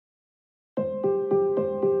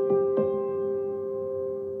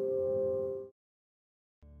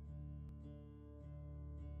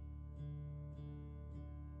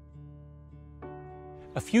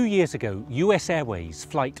A few years ago, US Airways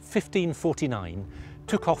Flight 1549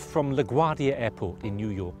 took off from LaGuardia Airport in New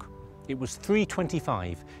York. It was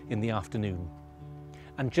 3:25 in the afternoon.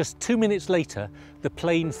 And just 2 minutes later, the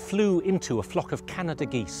plane flew into a flock of Canada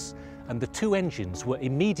geese and the two engines were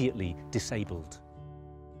immediately disabled.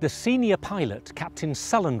 The senior pilot, Captain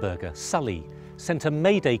Sullenberger, Sully, sent a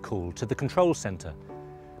mayday call to the control centre,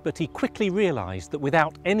 but he quickly realised that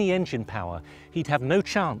without any engine power, he'd have no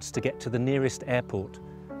chance to get to the nearest airport.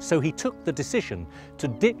 So he took the decision to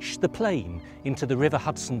ditch the plane into the River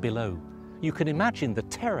Hudson below. You can imagine the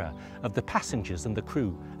terror of the passengers and the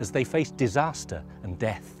crew as they faced disaster and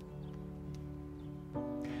death.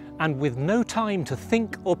 And with no time to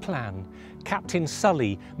think or plan, Captain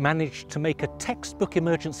Sully managed to make a textbook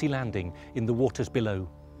emergency landing in the waters below.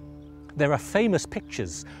 There are famous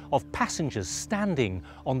pictures of passengers standing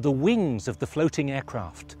on the wings of the floating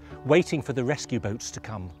aircraft, waiting for the rescue boats to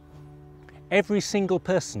come. Every single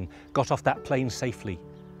person got off that plane safely,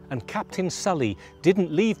 and Captain Sully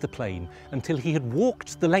didn't leave the plane until he had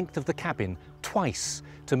walked the length of the cabin twice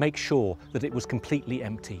to make sure that it was completely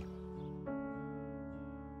empty.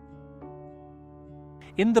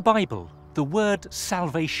 In the Bible, the word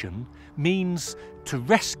salvation means to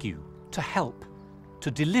rescue, to help,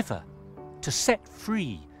 to deliver, to set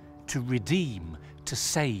free, to redeem, to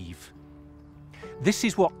save. This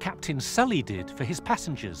is what Captain Sully did for his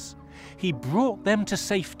passengers. He brought them to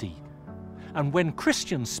safety. And when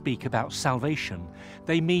Christians speak about salvation,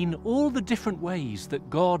 they mean all the different ways that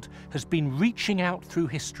God has been reaching out through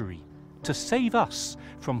history to save us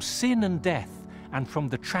from sin and death and from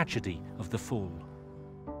the tragedy of the fall.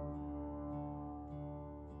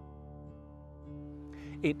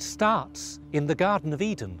 It starts in the Garden of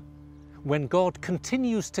Eden, when God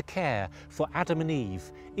continues to care for Adam and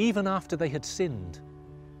Eve even after they had sinned.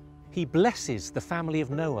 He blesses the family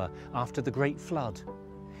of Noah after the great flood.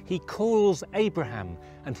 He calls Abraham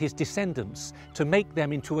and his descendants to make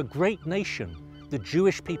them into a great nation, the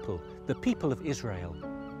Jewish people, the people of Israel.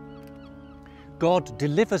 God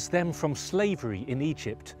delivers them from slavery in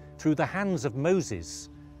Egypt through the hands of Moses.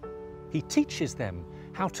 He teaches them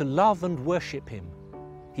how to love and worship him.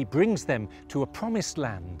 He brings them to a promised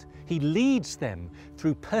land. He leads them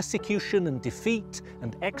through persecution and defeat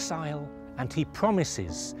and exile, and he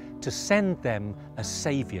promises to send them a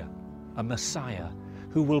Saviour, a Messiah,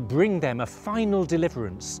 who will bring them a final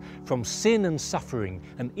deliverance from sin and suffering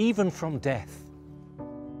and even from death.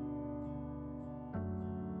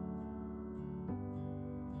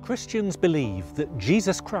 Christians believe that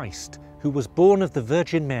Jesus Christ, who was born of the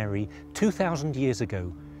Virgin Mary 2,000 years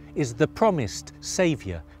ago, is the promised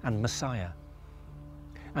Saviour and Messiah.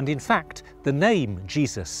 And in fact, the name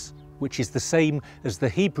Jesus, which is the same as the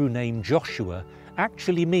Hebrew name Joshua,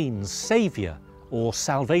 actually means Saviour or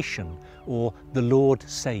salvation or the Lord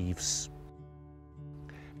saves.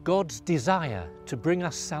 God's desire to bring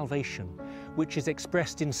us salvation, which is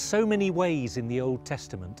expressed in so many ways in the Old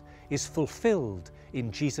Testament, is fulfilled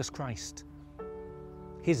in Jesus Christ.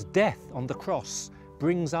 His death on the cross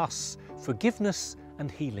brings us forgiveness and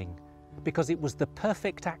healing, because it was the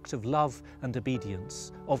perfect act of love and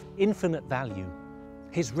obedience, of infinite value.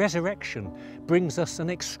 His resurrection brings us an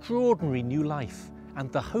extraordinary new life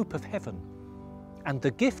and the hope of heaven. And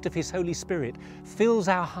the gift of his Holy Spirit fills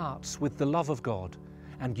our hearts with the love of God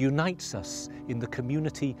and unites us in the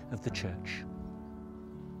community of the Church.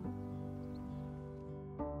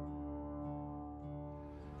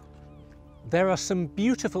 There are some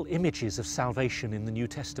beautiful images of salvation in the New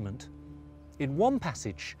Testament. In one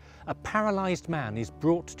passage, a paralysed man is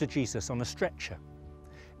brought to Jesus on a stretcher.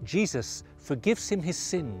 Jesus forgives him his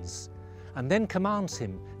sins and then commands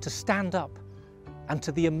him to stand up. And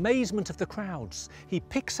to the amazement of the crowds, he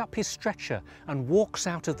picks up his stretcher and walks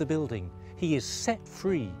out of the building. He is set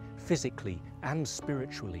free physically and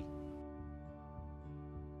spiritually.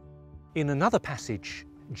 In another passage,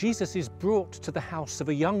 Jesus is brought to the house of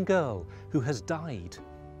a young girl who has died.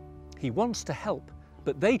 He wants to help,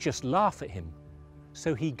 but they just laugh at him.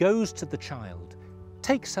 So he goes to the child,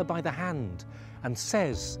 takes her by the hand and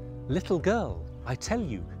says, "Little girl, I tell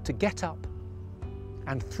you to get up."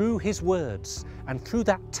 And through his words and through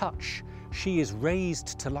that touch, she is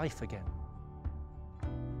raised to life again.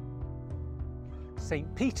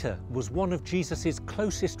 St. Peter was one of Jesus'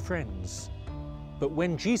 closest friends, but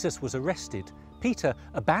when Jesus was arrested, Peter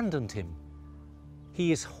abandoned him.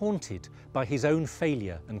 He is haunted by his own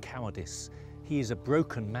failure and cowardice. He is a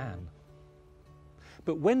broken man.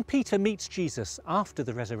 But when Peter meets Jesus after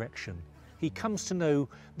the resurrection, he comes to know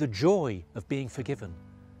the joy of being forgiven,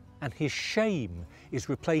 and his shame is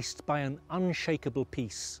replaced by an unshakable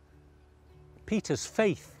peace. Peter's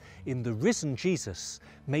faith in the risen Jesus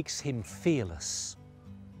makes him fearless.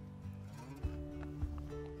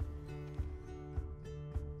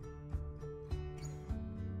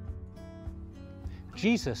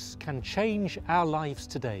 Jesus can change our lives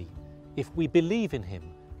today if we believe in him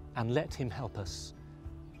and let him help us.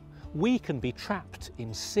 We can be trapped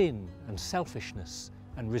in sin and selfishness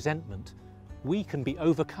and resentment. We can be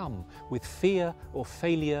overcome with fear or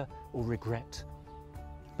failure or regret.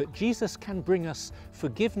 But Jesus can bring us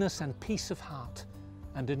forgiveness and peace of heart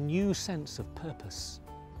and a new sense of purpose.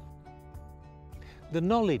 The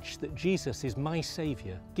knowledge that Jesus is my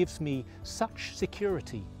Saviour gives me such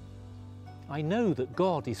security. I know that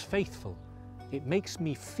God is faithful. It makes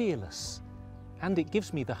me fearless, and it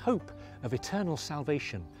gives me the hope of eternal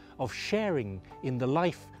salvation, of sharing in the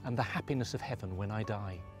life and the happiness of heaven when I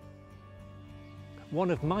die.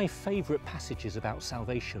 One of my favourite passages about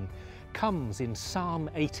salvation comes in Psalm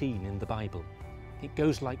 18 in the Bible. It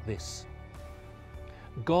goes like this: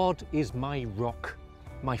 God is my rock,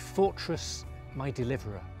 my fortress, my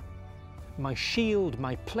deliverer, my shield,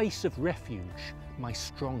 my place of refuge, my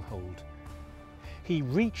stronghold. He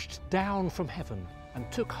reached down from heaven and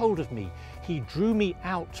took hold of me. He drew me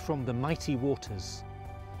out from the mighty waters.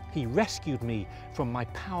 He rescued me from my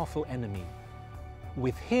powerful enemy.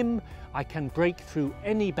 With him I can break through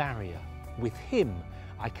any barrier. With him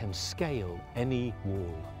I can scale any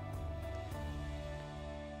wall.